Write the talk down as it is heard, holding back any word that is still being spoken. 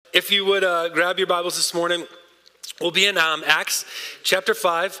If you would grab your Bibles this morning, we'll be in Acts chapter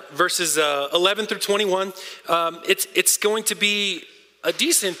 5, verses 11 through 21. It's going to be a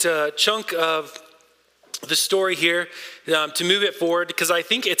decent chunk of the story here to move it forward, because I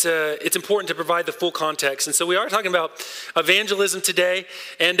think it's important to provide the full context. And so we are talking about evangelism today,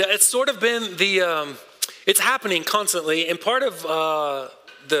 and it's sort of been it's happening constantly, and part of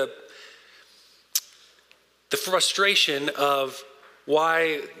the frustration of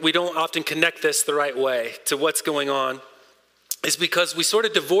why we don't often connect this the right way to what's going on is because we sort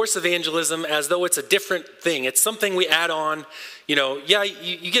of divorce evangelism as though it's a different thing. It's something we add on,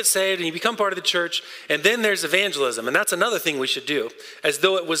 you get saved and you become part of the church, and then there's evangelism, and that's another thing we should do, as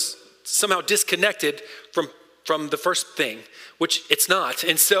though it was somehow disconnected from the first thing, which it's not.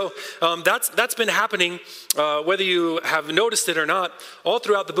 And so that's been happening, whether you have noticed it or not, all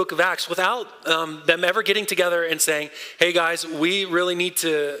throughout the book of Acts, without them ever getting together and saying, hey guys, we really need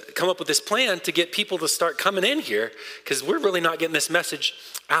to come up with this plan to get people to start coming in here, because we're really not getting this message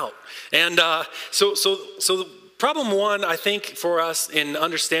out. And so problem one, I think, for us in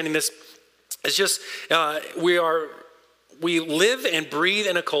understanding this is just we live and breathe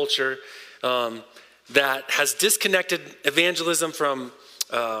in a culture that has disconnected evangelism from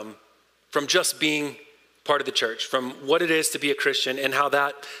just being part of the church, from what it is to be a Christian, and how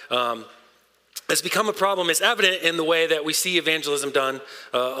that has become a problem is evident in the way that we see evangelism done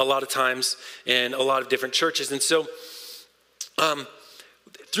a lot of times in a lot of different churches. And so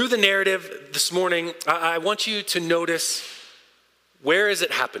through the narrative this morning, I want you to notice, where is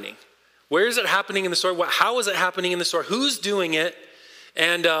it happening? Where is it happening in the story? How is it happening in the story? Who's doing it?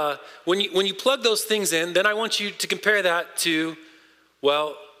 And when you plug those things in, then I want you to compare that to,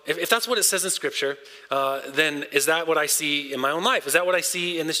 well, if that's what it says in Scripture, then is that what I see in my own life? Is that what I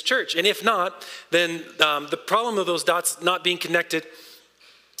see in this church? And if not, then the problem of those dots not being connected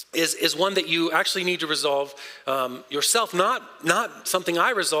is one that you actually need to resolve yourself, not something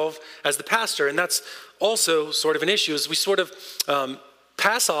I resolve as the pastor. And that's also sort of an issue, is we sort of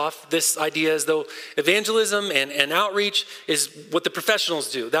pass off this idea as though evangelism and outreach is what the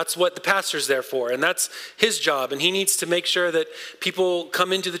professionals do. That's what the pastor's there for, and that's his job, and he needs to make sure that people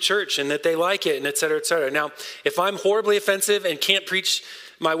come into the church and that they like it, and et cetera, et cetera. Now, if I'm horribly offensive and can't preach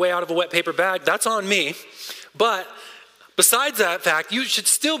my way out of a wet paper bag, that's on me. But besides that fact, you should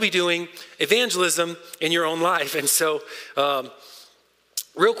still be doing evangelism in your own life. And so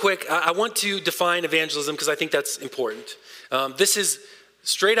real quick, I want to define evangelism, because I think that's important. This is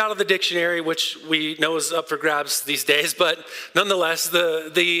straight out of the dictionary, which we know is up for grabs these days, but nonetheless,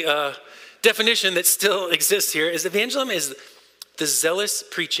 the definition that still exists here is evangelism is the zealous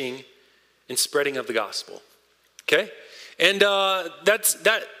preaching and spreading of the gospel. Okay? And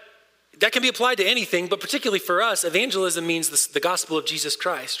that can be applied to anything, but particularly for us, evangelism means the gospel of Jesus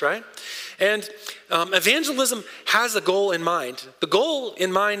Christ, right? And evangelism has a goal in mind. The goal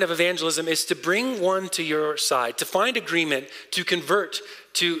in mind of evangelism is to bring one to your side, to find agreement, to convert,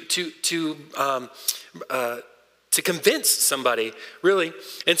 to convince somebody, really.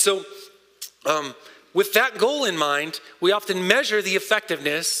 And so with that goal in mind, we often measure the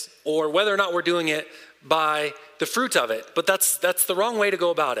effectiveness or whether or not we're doing it by the fruit of it. But that's the wrong way to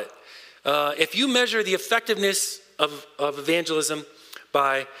go about it. If you measure the effectiveness of evangelism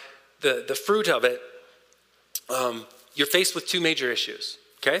by the fruit of it, you're faced with two major issues,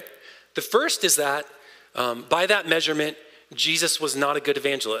 okay? The first is that by that measurement, Jesus was not a good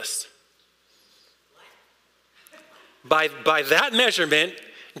evangelist. By that measurement,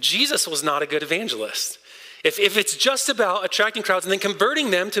 Jesus was not a good evangelist. If it's just about attracting crowds and then converting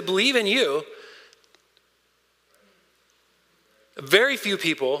them to believe in you, very few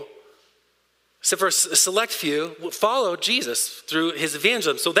people, except for a select few, follow Jesus through his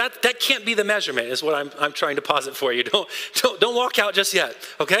evangelism. So that can't be the measurement, is what I'm trying to posit for you. Don't walk out just yet,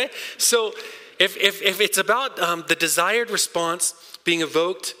 okay? So if it's about the desired response being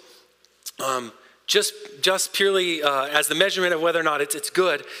evoked, just purely as the measurement of whether or not it's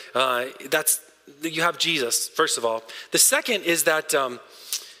good, you have Jesus, first of all. The second is that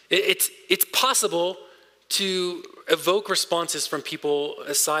it's possible to evoke responses from people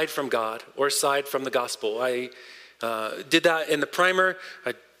aside from God or aside from the gospel. I did that in the primer.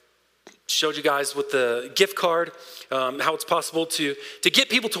 I showed you guys with the gift card how it's possible to get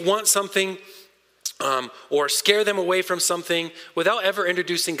people to want something or scare them away from something without ever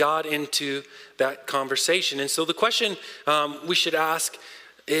introducing God into that conversation. And so the question we should ask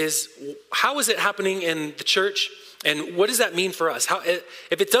is, how is it happening in the church? And what does that mean for us?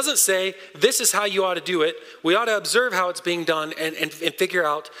 If it doesn't say, this is how you ought to do it, we ought to observe how it's being done and figure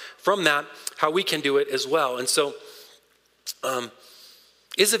out from that how we can do it as well. And so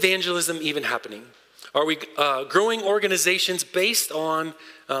Is evangelism even happening? Are we growing organizations based on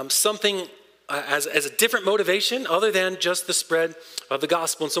something as a different motivation other than just the spread of the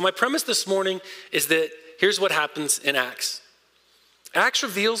gospel? And so my premise this morning is that here's what happens in Acts. Acts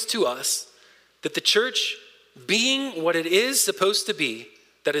reveals to us that the church, being what it is supposed to be,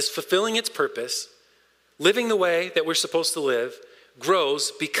 that is fulfilling its purpose, living the way that we're supposed to live,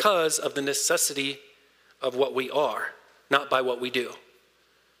 grows because of the necessity of what we are, not by what we do.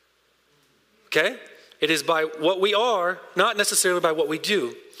 Okay? It is by what we are, not necessarily by what we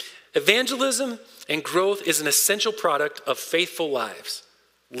do. Evangelism and growth is an essential product of faithful lives,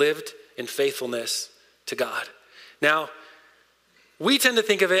 lived in faithfulness to God. Now, we tend to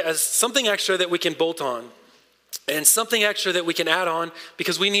think of it as something extra that we can bolt on and something extra that we can add on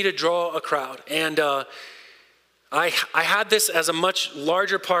because we need to draw a crowd. And I had this as a much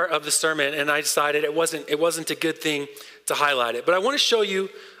larger part of the sermon, and I decided it wasn't a good thing to highlight it. But I want to show you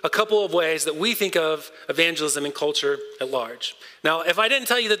a couple of ways that we think of evangelism and culture at large. Now, if I didn't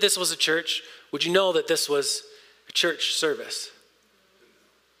tell you that this was a church, would you know that this was a church service?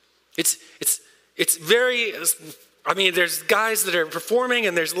 It's very, I mean, there's guys that are performing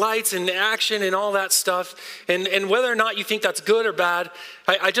and there's lights and action and all that stuff. And whether or not you think that's good or bad,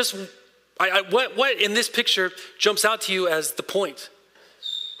 what in this picture jumps out to you as the point?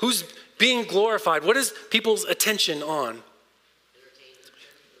 Who's being glorified? What is people's attention on?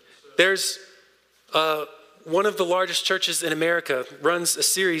 There's one of the largest churches in America runs a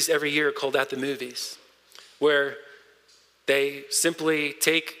series every year called At the Movies, where they simply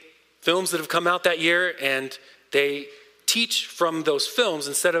take films that have come out that year and they teach from those films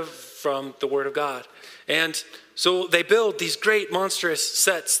instead of from the Word of God. And so they build these great monstrous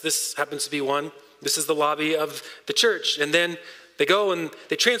sets. This happens to be one. This is the lobby of the church. And then they go and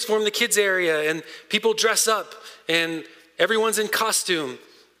they transform the kids area and people dress up and everyone's in costume.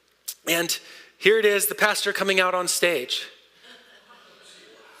 And here it is, the pastor coming out on stage.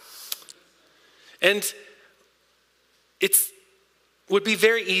 And it would be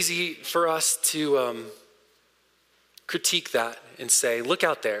very easy for us to critique that and say, look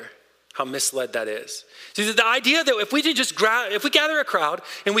out there, how misled that is. See, the idea that if we gather a crowd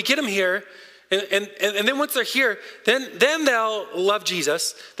and we get them here, and then once they're here, then they'll love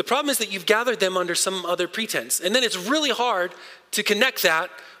Jesus. The problem is that you've gathered them under some other pretense. And then it's really hard to connect that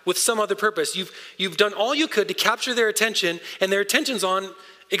with some other purpose. You've done all you could to capture their attention, and their attention's on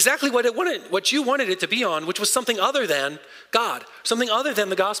exactly what you wanted it to be on, which was something other than God, something other than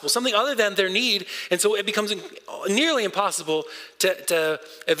the gospel, something other than their need. And so it becomes nearly impossible to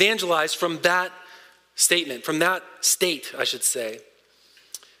evangelize from that statement, from that state, I should say.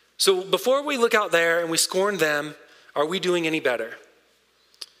 So before we look out there and we scorn them, are we doing any better?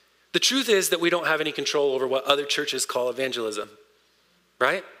 The truth is that we don't have any control over what other churches call evangelism,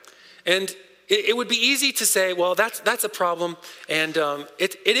 right? And it would be easy to say, well, that's a problem, and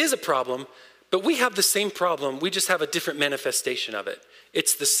it is a problem, but we have the same problem. We just have a different manifestation of it.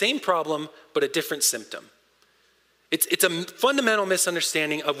 It's the same problem, but a different symptom. It's a fundamental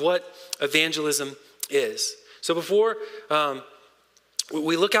misunderstanding of what evangelism is. So before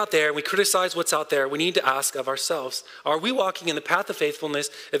we look out there and we criticize what's out there, we need to ask of ourselves, are we walking in the path of faithfulness,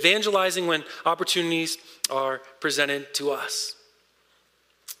 evangelizing when opportunities are presented to us?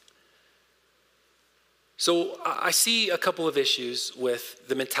 So I see a couple of issues with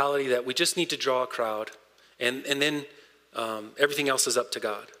the mentality that we just need to draw a crowd and then everything else is up to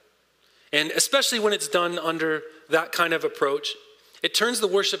God. And especially when it's done under that kind of approach, it turns the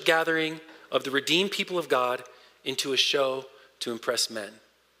worship gathering of the redeemed people of God into a show to impress men.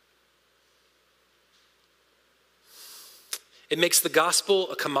 It makes the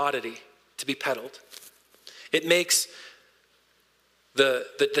gospel a commodity to be peddled. It makes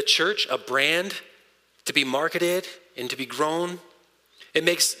the church a brand to be marketed and to be grown. It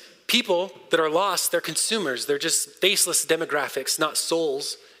makes people that are lost, they're consumers. They're just faceless demographics, not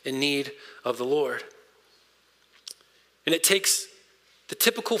souls in need of the Lord. And it takes the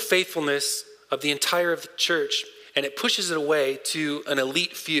typical faithfulness of the entire of the church and it pushes it away to an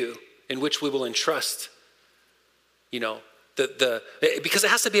elite few in which we will entrust, because it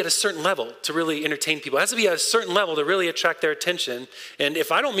has to be at a certain level to really entertain people. It has to be at a certain level to really attract their attention. And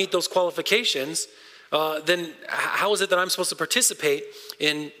if I don't meet those qualifications, then how is it that I'm supposed to participate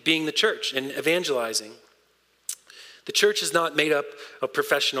in being the church and evangelizing? The church is not made up of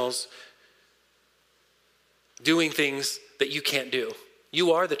professionals doing things that you can't do.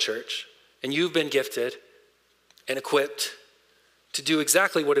 You are the church, and you've been gifted and equipped to do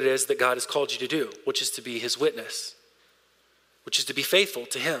exactly what it is that God has called you to do, which is to be his witness, which is to be faithful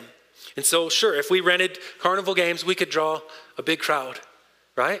to him. And so, sure, if we rented carnival games, we could draw a big crowd.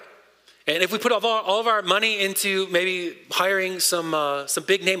 right? And if we put all of our money into maybe hiring some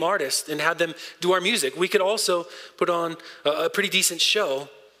big name artists and have them do our music, we could also put on a pretty decent show.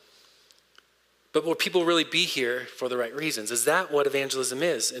 But will people really be here for the right reasons? Is that what evangelism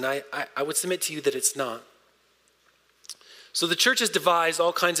is? And I would submit to you that it's not. So the church has devised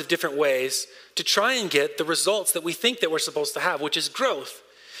all kinds of different ways to try and get the results that we think that we're supposed to have, which is growth.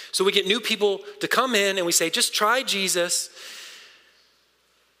 So we get new people to come in and we say, just try Jesus.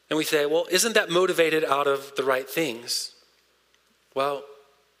 And we say, well, isn't that motivated out of the right things? Well,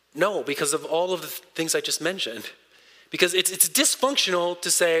 no, because of all of the things I just mentioned. Because it's dysfunctional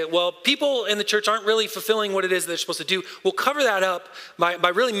to say, well, people in the church aren't really fulfilling what it is they're supposed to do. We'll cover that up by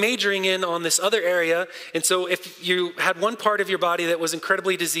really majoring in on this other area. And so if you had one part of your body that was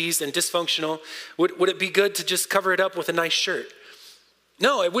incredibly diseased and dysfunctional, would it be good to just cover it up with a nice shirt?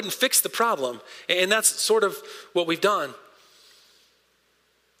 No, it wouldn't fix the problem. And that's sort of what we've done.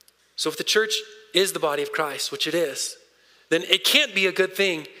 So if the church is the body of Christ, which it is, then it can't be a good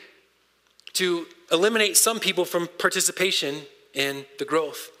thing to eliminate some people from participation in the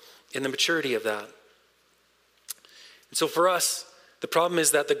growth, in the maturity of that. And so for us, the problem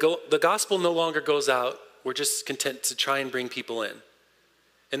is that the gospel no longer goes out. We're just content to try and bring people in.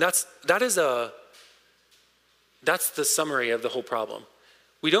 And that's the summary of the whole problem.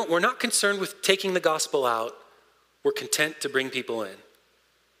 We're not concerned with taking the gospel out. We're content to bring people in.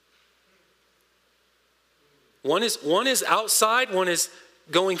 One is outside, one is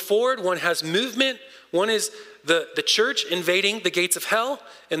going forward, one has movement, one is the church invading the gates of hell,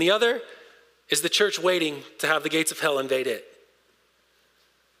 and the other is the church waiting to have the gates of hell invade it.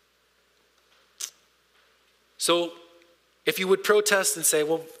 So if you would protest and say,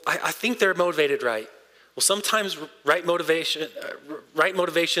 well, I think they're motivated right. Well, sometimes right motivations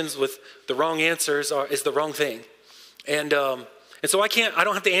with the wrong answers is the wrong thing. And so I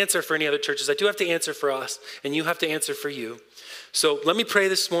don't have to answer for any other churches. I do have to answer for us, and you have to answer for you. So let me pray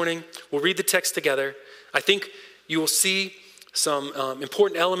this morning. We'll read the text together. I think you will see some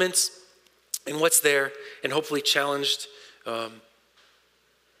important elements in what's there, and hopefully challenged that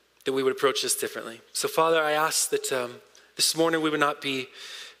we would approach this differently. So Father, I ask that this morning we would not be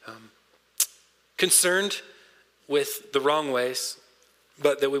concerned with the wrong ways,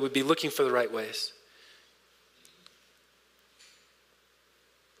 but that we would be looking for the right ways.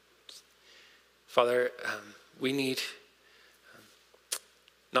 Father, we need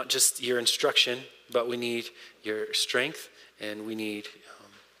not just your instruction, but we need your strength, and we need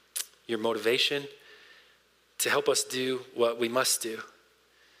your motivation to help us do what we must do.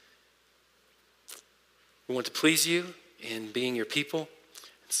 We want to please you in being your people.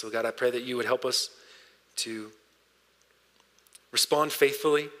 And so God, I pray that you would help us to respond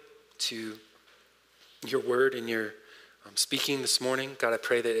faithfully to your word and your speaking this morning. God, I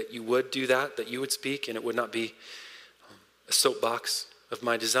pray that you would do that you would speak, and it would not be a soapbox of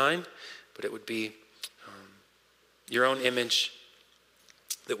my design, but it would be your own image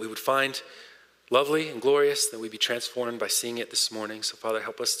that we would find lovely and glorious, that we'd be transformed by seeing it this morning. So Father,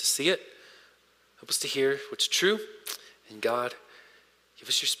 help us to see it. Help us to hear what's true. And God, give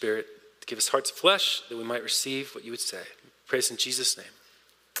us your spirit, to give us hearts of flesh, that we might receive what you would say. Praise in Jesus' name.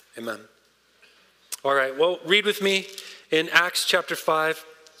 Amen. All right, well, read with me in Acts chapter 5,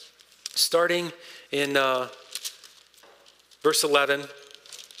 starting in verse 11,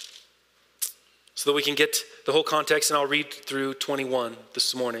 so that we can get the whole context, and I'll read through 21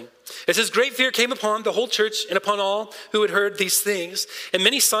 this morning. It says, great fear came upon the whole church and upon all who had heard these things, and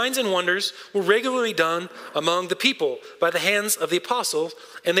many signs and wonders were regularly done among the people by the hands of the apostles,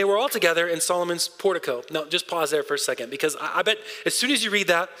 and they were all together in Solomon's portico. Now, just pause there for a second, because I bet as soon as you read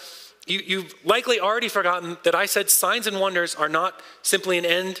that, you've likely already forgotten that I said signs and wonders are not simply an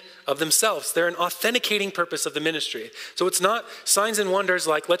end of themselves. They're an authenticating purpose of the ministry. So it's not signs and wonders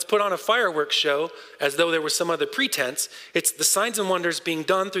like, let's put on a fireworks show as though there was some other pretense. It's the signs and wonders being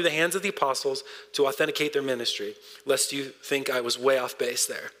done through the hands of the apostles to authenticate their ministry, lest you think I was way off base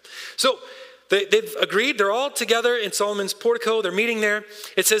there. So they've agreed. They're all together in Solomon's portico. They're meeting there.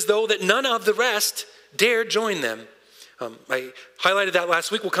 It says, though, that none of the rest dared join them. I highlighted that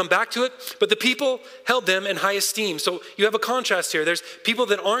last week. We'll come back to it. But the people held them in high esteem. So you have a contrast here. There's people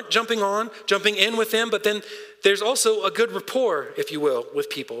that aren't jumping in with them, but then there's also a good rapport, if you will,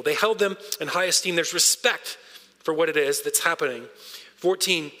 with people. They held them in high esteem. There's respect for what it is that's happening.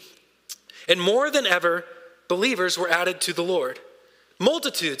 14, and more than ever, believers were added to the Lord.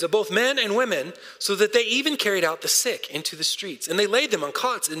 Multitudes of both men and women, so that they even carried out the sick into the streets. And they laid them on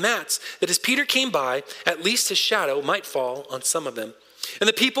cots and mats, that as Peter came by, at least his shadow might fall on some of them. And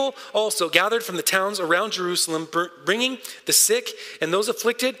the people also gathered from the towns around Jerusalem, bringing the sick and those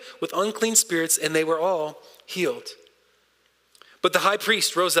afflicted with unclean spirits, and they were all healed. But the high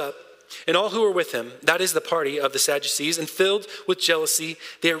priest rose up, and all who were with him, that is the party of the Sadducees, and filled with jealousy,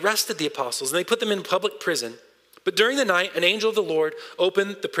 they arrested the apostles, and they put them in public prison. But during the night, an angel of the Lord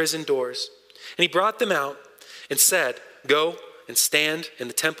opened the prison doors, and he brought them out and said, "Go and stand in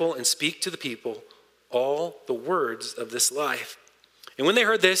the temple and speak to the people all the words of this life." And when they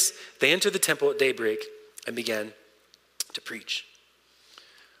heard this, they entered the temple at daybreak and began to preach.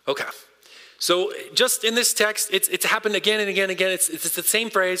 Okay. So just in this text, it's happened again and again and again. It's the same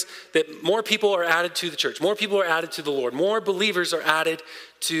phrase that more people are added to the church. More people are added to the Lord. More believers are added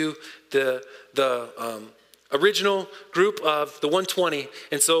to the original group of the 120.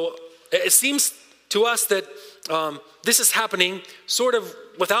 And so it seems to us that this is happening sort of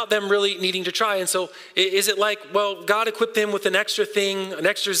without them really needing to try. And so is it like, well, God equipped them with an extra thing, an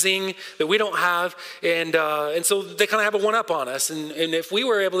extra zing that we don't have, and so they kind of have a one-up on us. And if we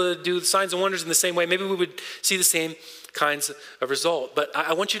were able to do signs and wonders in the same way, maybe we would see the same kinds of result. But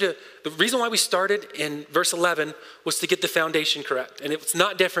I want you to, the reason why we started in verse 11 was to get the foundation correct. And it's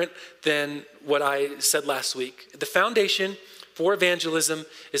not different than what I said last week. The foundation for evangelism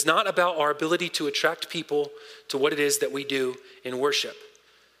is not about our ability to attract people to what it is that we do in worship.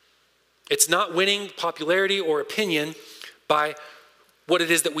 It's not winning popularity or opinion by what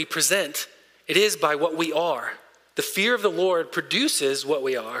it is that we present. It is by what we are. The fear of the Lord produces what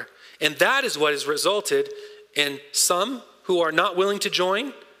we are, and that is what has resulted in some who are not willing to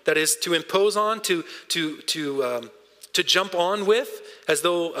join, that is to impose on, to jump on with, as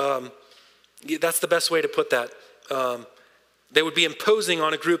though that's the best way to put that. They would be imposing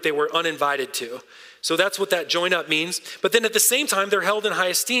on a group they were uninvited to. So that's what that join up means. But then at the same time, they're held in high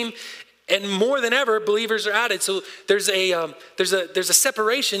esteem, and more than ever, believers are added. So there's a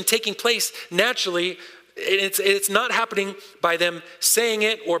separation taking place naturally. It's not happening by them saying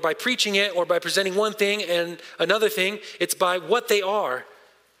it or by preaching it or by presenting one thing and another thing. It's by what they are.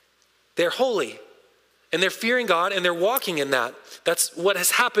 They're holy, and they're fearing God, and they're walking in that. That's what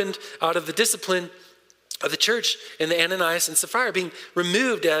has happened out of the discipline of the church in the Ananias and Sapphira, being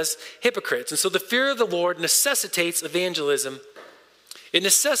removed as hypocrites. And so the fear of the Lord necessitates evangelism. It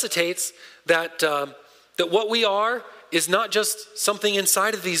necessitates that what we are is not just something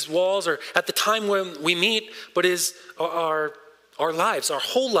inside of these walls or at the time when we meet, but is our lives, our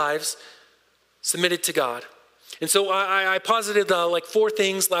whole lives submitted to God. And so I posited like 4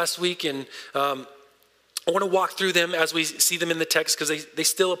 things last week, and I want to walk through them as we see them in the text because they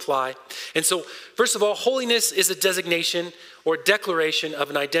still apply. And so, first of all, holiness is a designation or declaration of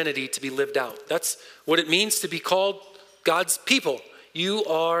an identity to be lived out. That's what it means to be called God's people. You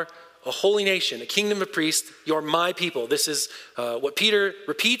are a holy nation, a kingdom of priests. You're my people. This is what Peter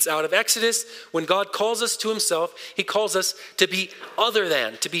repeats out of Exodus. When God calls us to himself, he calls us to be other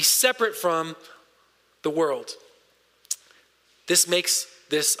than, to be separate from the world. This makes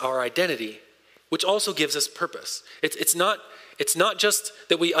this our identity, which also gives us purpose. It's not just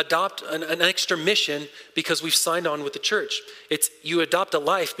that we adopt an extra mission because we've signed on with the church. It's you adopt a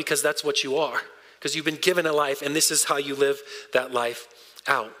life because that's what you are, because you've been given a life, and this is how you live that life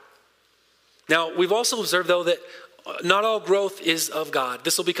out. Now, we've also observed, though, that not all growth is of God.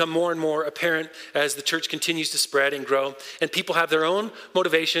 This will become more and more apparent as the church continues to spread and grow, and people have their own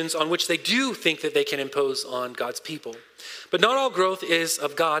motivations on which they do think that they can impose on God's people. But not all growth is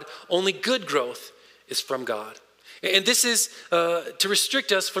of God. Only good growth is from God. And this is to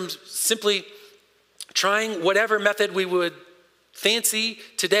restrict us from simply trying whatever method we would fancy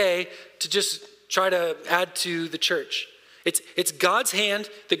today to just try to add to the church. It's God's hand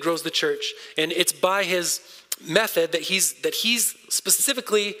that grows the church, and it's by his method that he's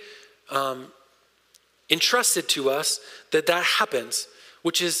specifically entrusted to us that happens,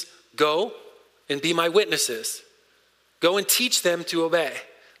 which is go and be my witnesses. Go and teach them to obey.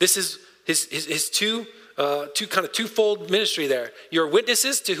 This is his twofold ministry there. You're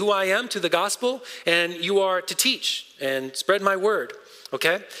witnesses to who I am, to the gospel, and you are to teach and spread my word.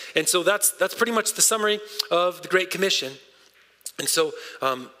 Okay? And so that's pretty much the summary of the Great Commission. And so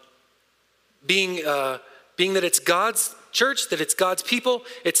being that it's God's church, that it's God's people,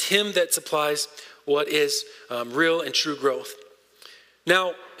 it's him that supplies what is real and true growth.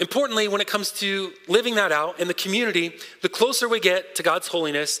 Now, importantly, when it comes to living that out in the community, the closer we get to God's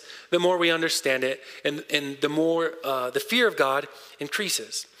holiness, the more we understand it, and the more the fear of God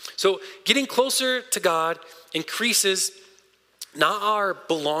increases. So getting closer to God increases not our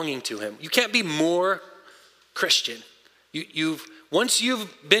belonging to him. You can't be more Christian. Once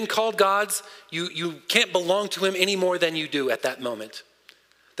you've been called God's, you can't belong to him any more than you do at that moment.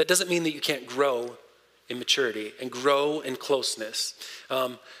 that doesn't mean that you can't grow in maturity and grow in closeness.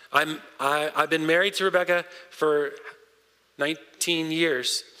 I've been married to Rebecca for 19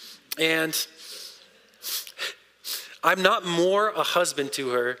 years, and I'm not more a husband to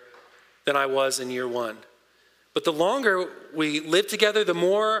her than I was in year one. But the longer we live together, the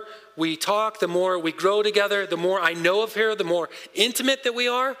more we talk, the more we grow together, the more I know of her, the more intimate that we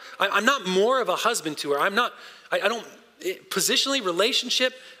are. I'm not more of a husband to her. I don't, positionally,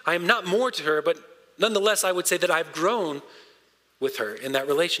 relationship, I am not more to her, but nonetheless, I would say that I've grown with her in that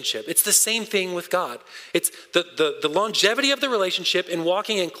relationship. It's the same thing with God. It's the longevity of the relationship in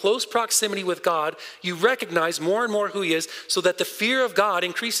walking in close proximity with God. You recognize more and more who he is so that the fear of God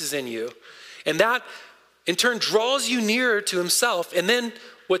increases in you. And that in turn draws you nearer to himself. And then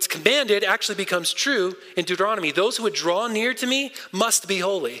what's commanded actually becomes true in Deuteronomy. Those who would draw near to me must be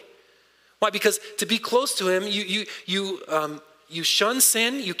holy. Why? Because to be close to him, you shun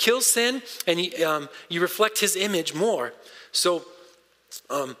sin, you kill sin, and you reflect his image more. So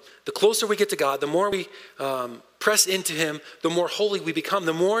the closer we get to God, the more we press into him, the more holy we become,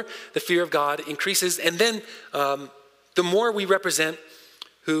 the more the fear of God increases, and then the more we represent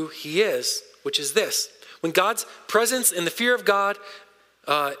who he is, which is this. When God's presence and the fear of God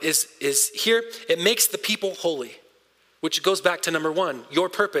is here, it makes the people holy, which goes back to number one. Your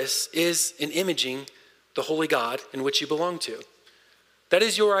purpose is in imaging the holy God in which you belong to. That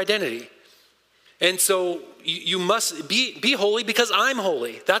is your identity. And so you must be holy because I'm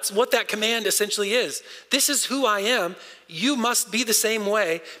holy. That's what that command essentially is. This is who I am. You must be the same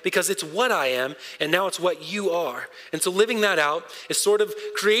way because it's what I am, and now it's what you are. And so living that out, it sort of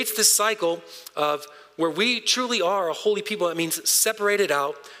creates this cycle of where we truly are a holy people. That means separated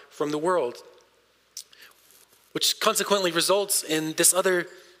out from the world, which consequently results in this other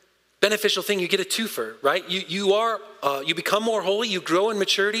beneficial thing. You get a twofer, right? You become more holy, you grow in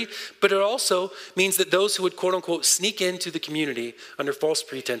maturity, but it also means that those who would quote unquote sneak into the community under false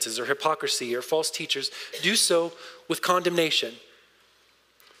pretenses or hypocrisy or false teachers do so with condemnation.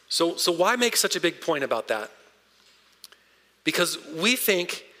 So why make such a big point about that? Because we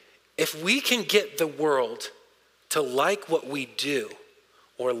think if we can get the world to like what we do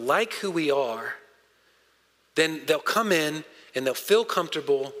or like who we are, then they'll come in and they'll feel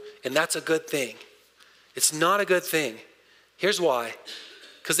comfortable, and that's a good thing. It's not a good thing. Here's why.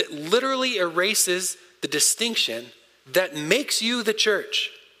 Because it literally erases the distinction that makes you the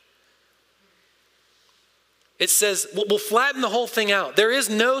church. It says, we'll flatten the whole thing out. There is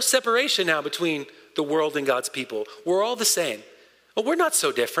no separation now between the world and God's people. We're all the same. But we're not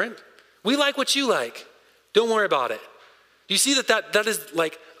so different. We like what you like. Don't worry about it. Do you see that is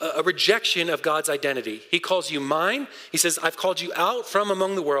like a rejection of God's identity? He calls you mine. He says, I've called you out from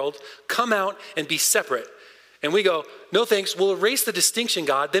among the world. Come out and be separate. And we go, no thanks. We'll erase the distinction,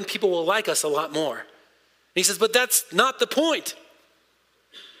 God. Then people will like us a lot more. And he says, but that's not the point.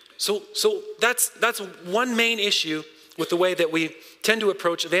 So that's one main issue with the way that we tend to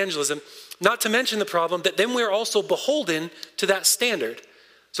approach evangelism. Not to mention the problem that then we're also beholden to that standard.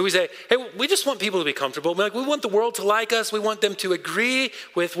 So we say, hey, we just want people to be comfortable. We want the world to like us. We want them to agree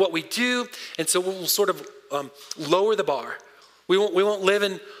with what we do. And so we'll sort of lower the bar. We won't live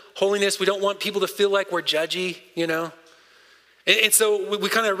in holiness. We don't want people to feel like we're judgy, you know. And so we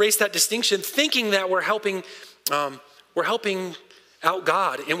kind of erase that distinction, thinking that we're helping out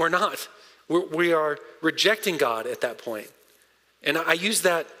God, and we're not. We are rejecting God at that point. And I use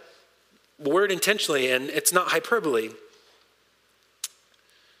that word intentionally, and it's not hyperbole.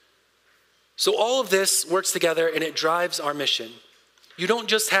 So all of this works together and it drives our mission. You don't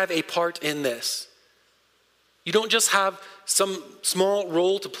just have a part in this. You don't just have some small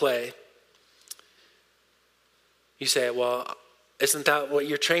role to play. You say, well, isn't that what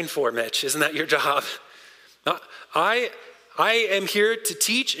you're trained for, Mitch? Isn't that your job? I am here to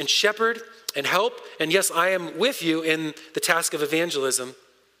teach and shepherd and help. And yes, I am with you in the task of evangelism.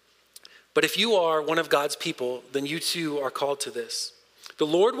 But if you are one of God's people, then you too are called to this. The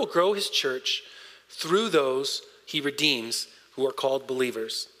Lord will grow his church through those he redeems who are called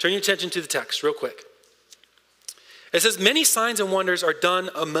believers. Turn your attention to the text real quick. It says, many signs and wonders are done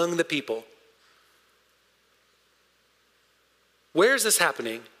among the people. Where is this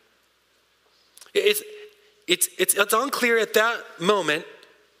happening? It's unclear at that moment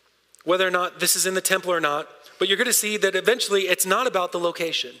whether or not this is in the temple or not, but you're going to see that eventually it's not about the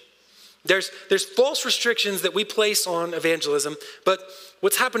location. There's false restrictions that we place on evangelism, but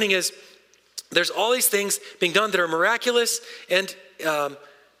what's happening is there's all these things being done that are miraculous, and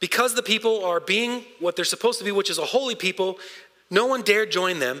because the people are being what they're supposed to be, which is a holy people, no one dared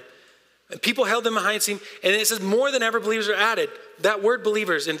join them. And people held them behind the scene. And it says more than ever believers are added. That word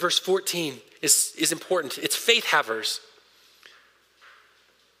believers in verse 14 is important. It's faith havers.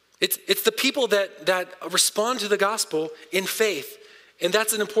 It's the people that respond to the gospel in faith. And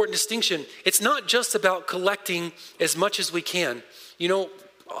that's an important distinction. It's not just about collecting as much as we can. You know,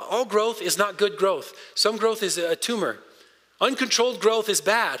 all growth is not good growth. Some growth is a tumor. Uncontrolled growth is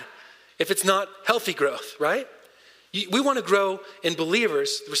bad if it's not healthy growth, right? We want to grow in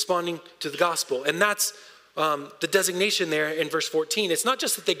believers responding to the gospel. And that's the designation there in verse 14. It's not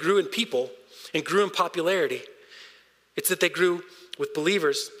just that they grew in people and grew in popularity. It's that they grew with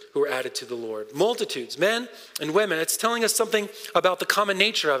believers who were added to the Lord. Multitudes, men and women. It's telling us something about the common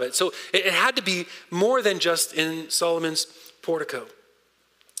nature of it. So it had to be more than just in Solomon's portico.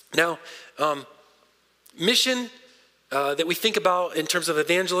 Now, mission that we think about in terms of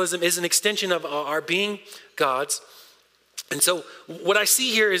evangelism is an extension of our being God's. And so what I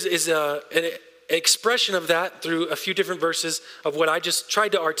see here is an expression of that through a few different verses of what I just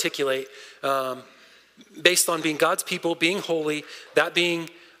tried to articulate based on being God's people, being holy, that being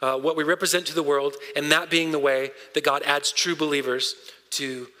what we represent to the world, and that being the way that God adds true believers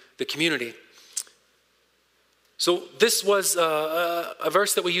to the community. So this was a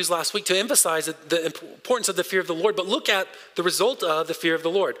verse that we used last week to emphasize the importance of the fear of the Lord, but look at the result of the fear of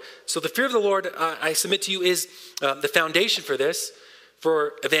the Lord. So the fear of the Lord, I submit to you, is the foundation for this,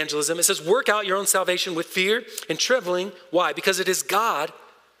 for evangelism. It says, work out your own salvation with fear and trembling. Why? Because it is God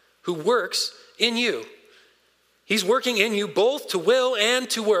who works in you. He's working in you both to will and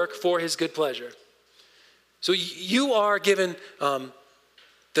to work for his good pleasure. So you are given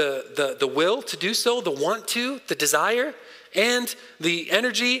the will to do so, the want to, the desire, and the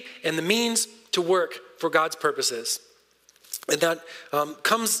energy and the means to work for God's purposes. And that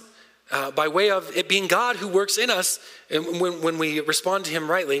comes by way of it being God who works in us when we respond to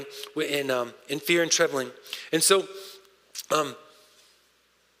him rightly in fear and trembling. And so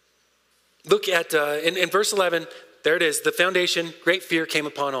look at, in verse 11, there it is, the foundation, great fear came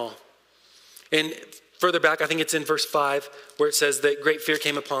upon all. And further back, I think it's in verse 5, where it says that great fear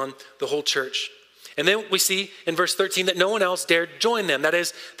came upon the whole church. And then we see in verse 13 that no one else dared join them. That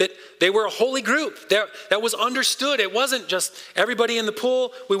is, that they were a holy group. That was understood. It wasn't just everybody in the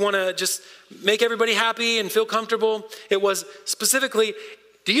pool. We want to just make everybody happy and feel comfortable. It was specifically,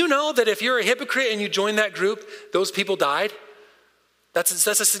 do you know that if you're a hypocrite and you join that group, those people died? That's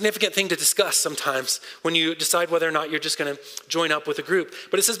a significant thing to discuss sometimes when you decide whether or not you're just going to join up with a group.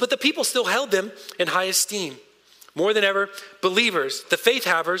 But it says, but the people still held them in high esteem. More than ever, believers, the faith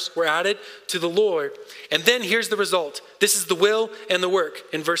havers, were added to the Lord. And then here's the result. This is the will and the work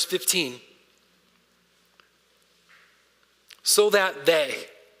in verse 15. So that they.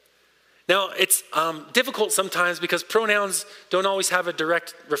 Now, it's difficult sometimes because pronouns don't always have a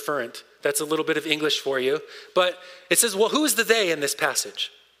direct referent. That's a little bit of English for you. But it says, well, who is the they in this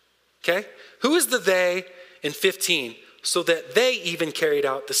passage? Okay? Who is the they in 15? So that they even carried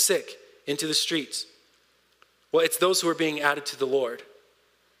out the sick into the streets. Well, it's those who are being added to the Lord.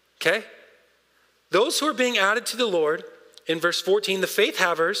 Okay? Those who are being added to the Lord, in verse 14, the faith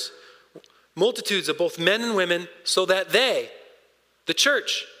havers, multitudes of both men and women, so that they, the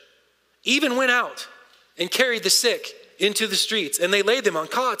church, even went out and carried the sick into the streets, and they laid them on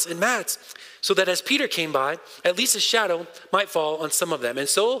cots and mats, so that as Peter came by, at least a shadow might fall on some of them. And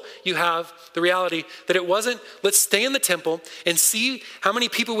so you have the reality that it wasn't, let's stay in the temple and see how many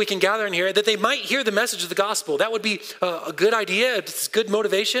people we can gather in here, that they might hear the message of the gospel. That would be a good idea. It's good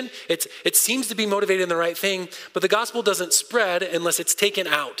motivation. It seems to be motivated in the right thing, but the gospel doesn't spread unless it's taken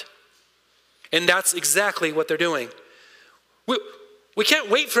out. And that's exactly what they're doing. We can't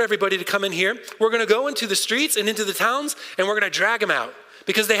wait for everybody to come in here. We're going to go into the streets and into the towns, and we're going to drag them out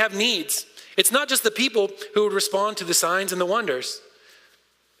because they have needs. It's not just the people who would respond to the signs and the wonders,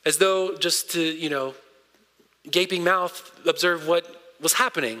 as though just to, gaping mouth observe what was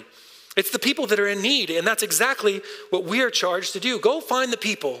happening. It's the people that are in need, and that's exactly what we are charged to do. Go find the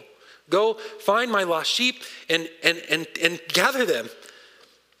people. Go find my lost sheep and gather them.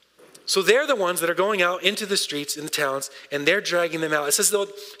 So they're the ones that are going out into the streets in the towns, and they're dragging them out. It says,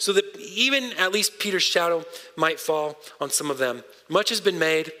 so that even at least Peter's shadow might fall on some of them. Much has been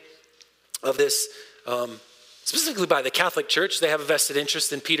made of this, specifically by the Catholic Church. They have a vested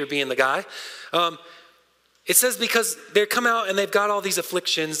interest in Peter being the guy. It says because they come out and they've got all these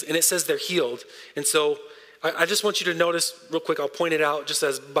afflictions, and it says they're healed. And so I just want you to notice real quick, I'll point it out just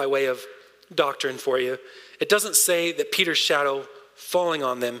as by way of doctrine for you. It doesn't say that Peter's shadow falling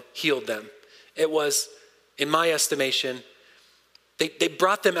on them healed them. It was, in my estimation, they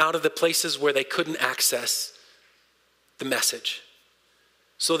brought them out of the places where they couldn't access the message.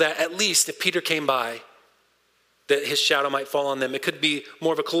 so that at least if Peter came by, that his shadow might fall on them. It could be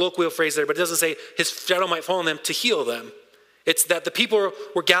more of a colloquial phrase there, but it doesn't say his shadow might fall on them to heal them. It's that the people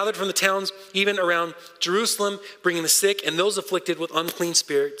were gathered from the towns, even around Jerusalem, bringing the sick and those afflicted with unclean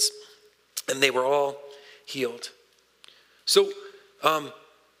spirits, and they were all healed. So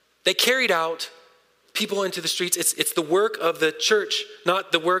they carried out people into the streets. It's the work of the church,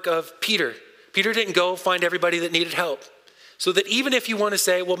 not the work of Peter. Peter didn't go find everybody that needed help. So that even if you want to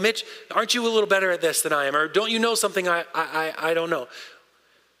say, well, Mitch, aren't you a little better at this than I am? Or don't you know something I don't know?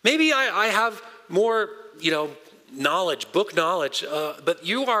 Maybe I have more, knowledge, book knowledge, but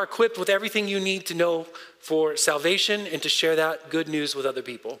you are equipped with everything you need to know for salvation and to share that good news with other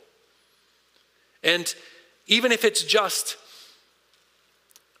people. And even if it's just,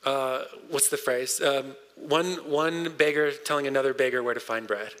 what's the phrase? One beggar telling another beggar where to find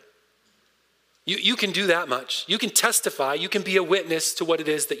bread. You can do that much. You can testify. You can be a witness to what it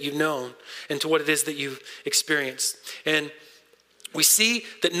is that you've known and to what it is that you've experienced. And we see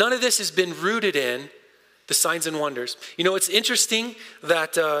that none of this has been rooted in the signs and wonders. It's interesting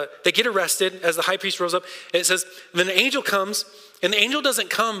that they get arrested as the high priest rose up. And it says, then an angel comes, and the angel doesn't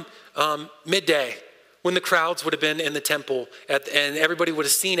come midday when the crowds would have been in the temple and everybody would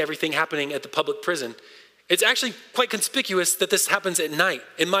have seen everything happening at the public prison. It's actually quite conspicuous that this happens at night,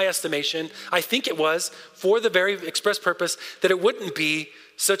 in my estimation. I think it was for the very express purpose that it wouldn't be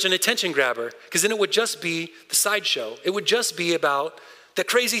such an attention grabber, because then it would just be the sideshow. It would just be about the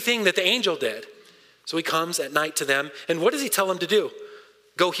crazy thing that the angel did. So he comes at night to them, and what does he tell them to do?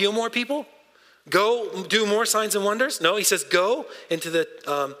 Go heal more people? Go do more signs and wonders? No, he says go into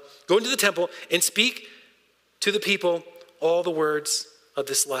the temple and speak to the people all the words of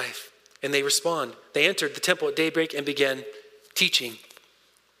this life. And they respond. They entered the temple at daybreak and began teaching.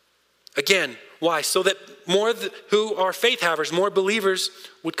 Again, why? So that more who are faith havers, more believers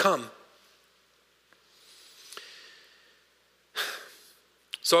would come.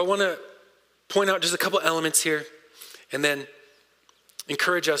 So I want to point out just a couple elements here and then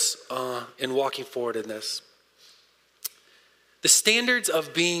encourage us in walking forward in this. The standards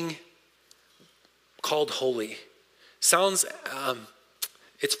of being called holy sounds...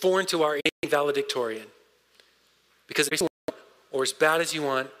 it's foreign to our valedictorian, because it's or as bad as you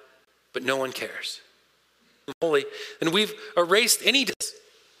want, but no one cares. Holy, and we've erased any.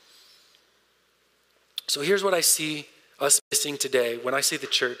 So here's what I see us missing today. When I say the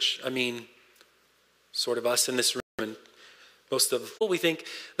church, I mean sort of us in this room, and most of we think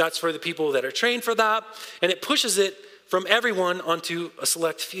that's for the people that are trained for that, and it pushes it from everyone onto a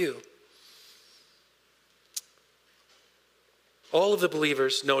select few. All of the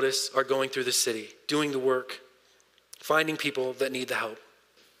believers, notice, are going through the city, doing the work, finding people that need the help.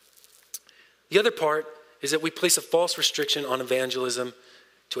 The other part is that we place a false restriction on evangelism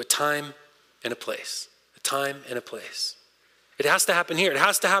to a time and a place. A time and a place. It has to happen here. It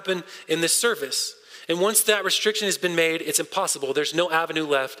has to happen in this service. And once that restriction has been made, it's impossible. There's no avenue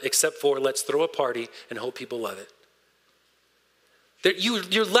left except for let's throw a party and hope people love it.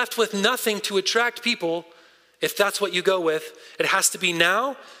 You're left with nothing to attract people. If that's what you go with, it has to be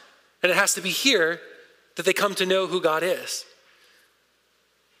now and it has to be here that they come to know who God is.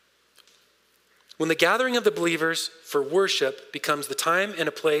 When the gathering of the believers for worship becomes the time and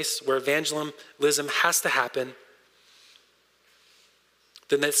a place where evangelism has to happen,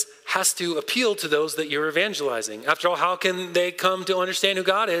 then this has to appeal to those that you're evangelizing. After all, how can they come to understand who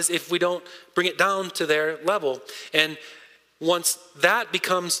God is if we don't bring it down to their level? And once that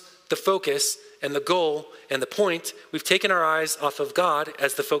becomes the focus and the goal and the point, we've taken our eyes off of God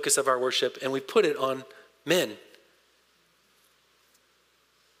as the focus of our worship and we put it on men.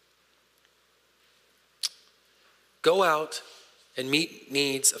 Go out and meet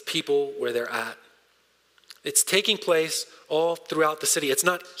needs of people where they're at. It's taking place all throughout the city. It's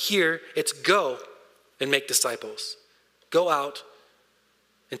not here, it's go and make disciples. Go out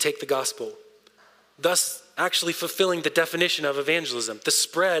and take the gospel. Thus, actually fulfilling the definition of evangelism, the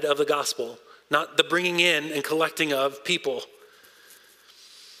spread of the gospel, not the bringing in and collecting of people.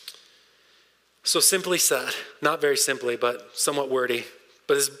 So simply said, not very simply, but somewhat wordy,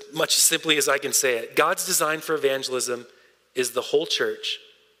 but as much simply as I can say it, God's design for evangelism is the whole church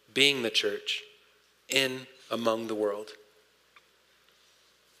being the church in among the world.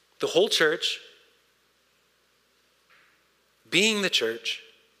 The whole church being the church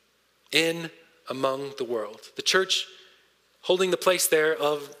in among the world. The church holding the place there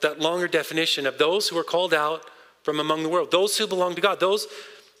of that longer definition of those who are called out from among the world, those who belong to God, those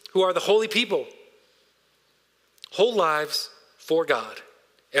who are the holy people, whole lives for God.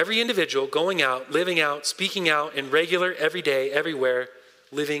 Every individual going out, living out, speaking out in regular, everyday, everywhere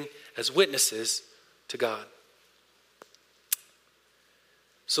living as witnesses to God.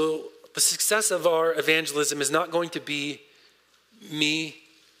 So the success of our evangelism is not going to be me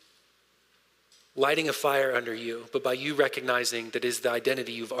lighting a fire under you, but by you recognizing that is the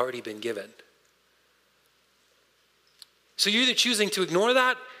identity you've already been given. So you're either choosing to ignore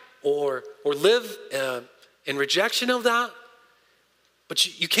that or live in rejection of that,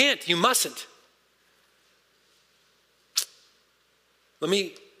 but you can't, you mustn't. Let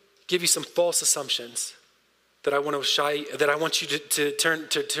me give you some false assumptions that I want you to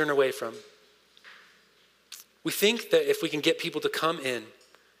turn away from. We think that if we can get people to come in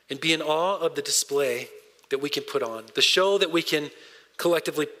and be in awe of the display that we can put on, the show that we can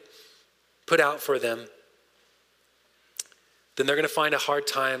collectively put out for them, then they're going to find a hard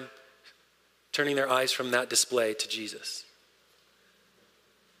time turning their eyes from that display to Jesus.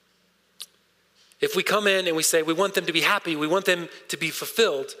 If we come in and we say we want them to be happy, we want them to be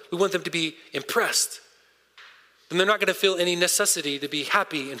fulfilled, we want them to be impressed, then they're not going to feel any necessity to be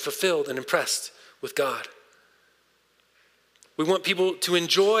happy and fulfilled and impressed with God. We want people to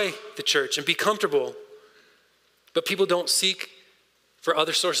enjoy the church and be comfortable, but people don't seek for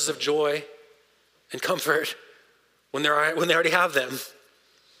other sources of joy and comfort when they already have them.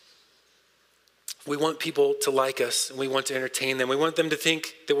 We want people to like us, and we want to entertain them. We want them to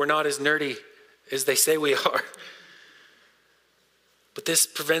think that we're not as nerdy as they say we are. But this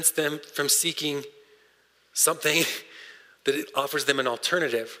prevents them from seeking something that it offers them an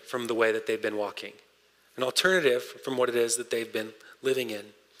alternative from the way that they've been walking, an alternative from what it is that they've been living in.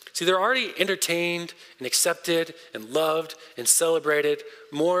 See, they're already entertained and accepted and loved and celebrated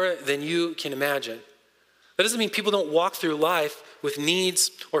more than you can imagine. That doesn't mean people don't walk through life with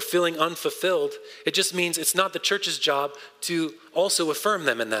needs or feeling unfulfilled. It just means it's not the church's job to also affirm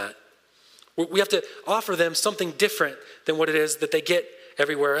them in that. We have to offer them something different than what it is that they get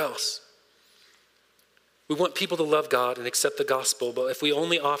everywhere else. We want people to love God and accept the gospel, but if we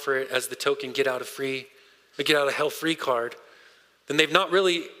only offer it as the token get out of hell free card, then they've not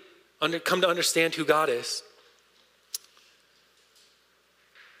really come to understand who God is.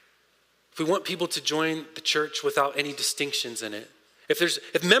 If we want people to join the church without any distinctions in it,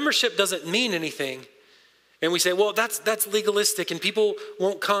 if membership doesn't mean anything, and we say, well, that's legalistic and people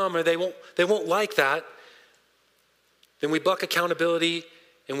won't come or they won't like that, then we buck accountability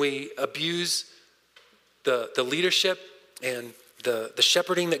and we abuse the leadership and the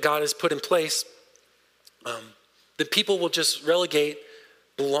shepherding that God has put in place. Then people will just relegate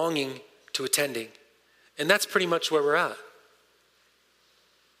belonging to attending. And that's pretty much where we're at.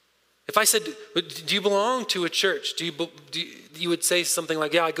 If I said, do you belong to a church? You would say something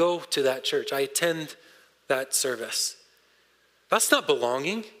like, yeah, I go to that church. I attend that service. That's not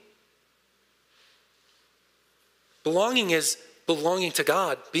belonging. Belonging is belonging to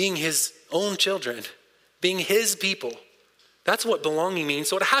God, being his own children, being his people. That's what belonging means.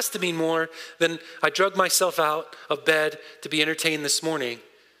 So it has to mean more than I drug myself out of bed to be entertained this morning.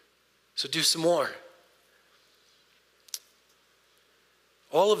 So do some more.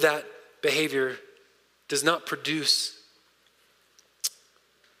 All of that behavior does not produce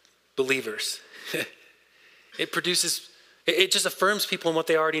believers. It just affirms people in what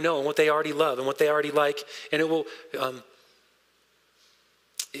they already know and what they already love and what they already like. And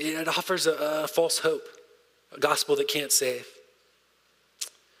it offers a false hope, a gospel that can't save.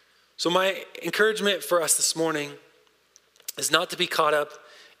 So my encouragement for us this morning is not to be caught up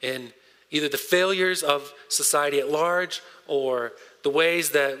in either the failures of society at large or the ways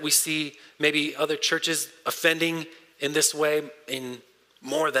that we see maybe other churches offending in this way in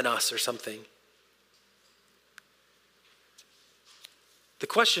more than us or something. The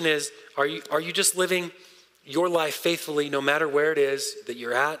question is, are you just living your life faithfully no matter where it is that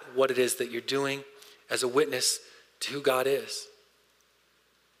you're at, what it is that you're doing as a witness to who God is?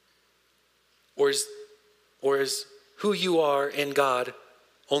 Or is who you are in God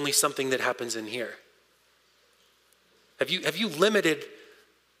only something that happens in here? Have you limited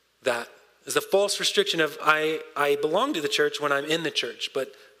that? Is the false restriction of I belong to the church when I'm in the church,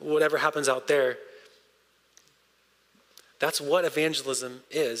 but whatever happens out there, that's what evangelism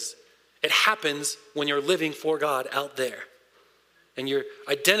is. It happens when you're living for God out there and you're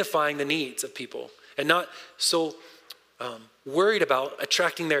identifying the needs of people and not so worried about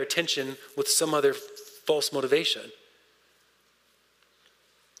attracting their attention with some other false motivation.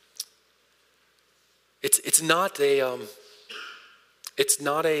 It's not a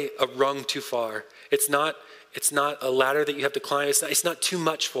rung too far. It's not a ladder that you have to climb. It's not too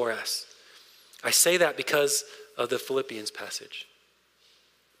much for us. I say that because of the Philippians passage.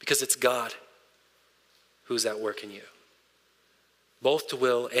 Because it's God who's at work in you. both to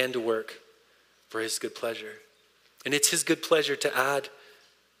will and to work for his good pleasure. And it's his good pleasure to add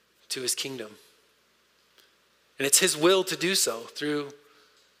to his kingdom. And it's his will to do so through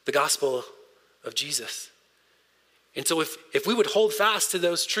the gospel of Jesus. And so if we would hold fast to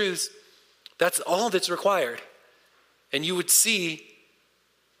those truths, that's all that's required. And you would see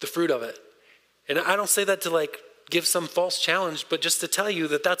the fruit of it. And I don't say that to give some false challenge, but just to tell you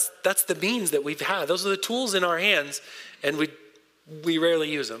that that's the means that we've had. Those are the tools in our hands, and we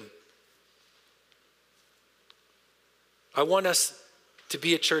rarely use them. I want us to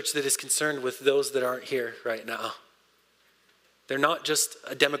be a church that is concerned with those that aren't here right now. They're not just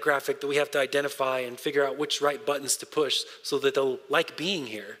a demographic that we have to identify and figure out which right buttons to push so that they'll like being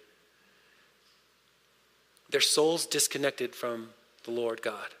here. Their souls disconnected from the Lord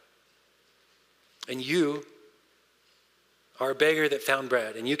God. And you are a beggar that found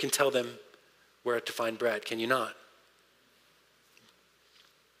bread, and you can tell them where to find bread, can you not?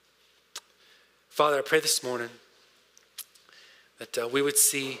 Father, I pray this morning that we would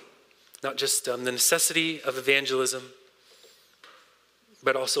see not just the necessity of evangelism,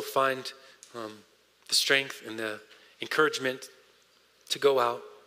 but also find the strength and the encouragement to go out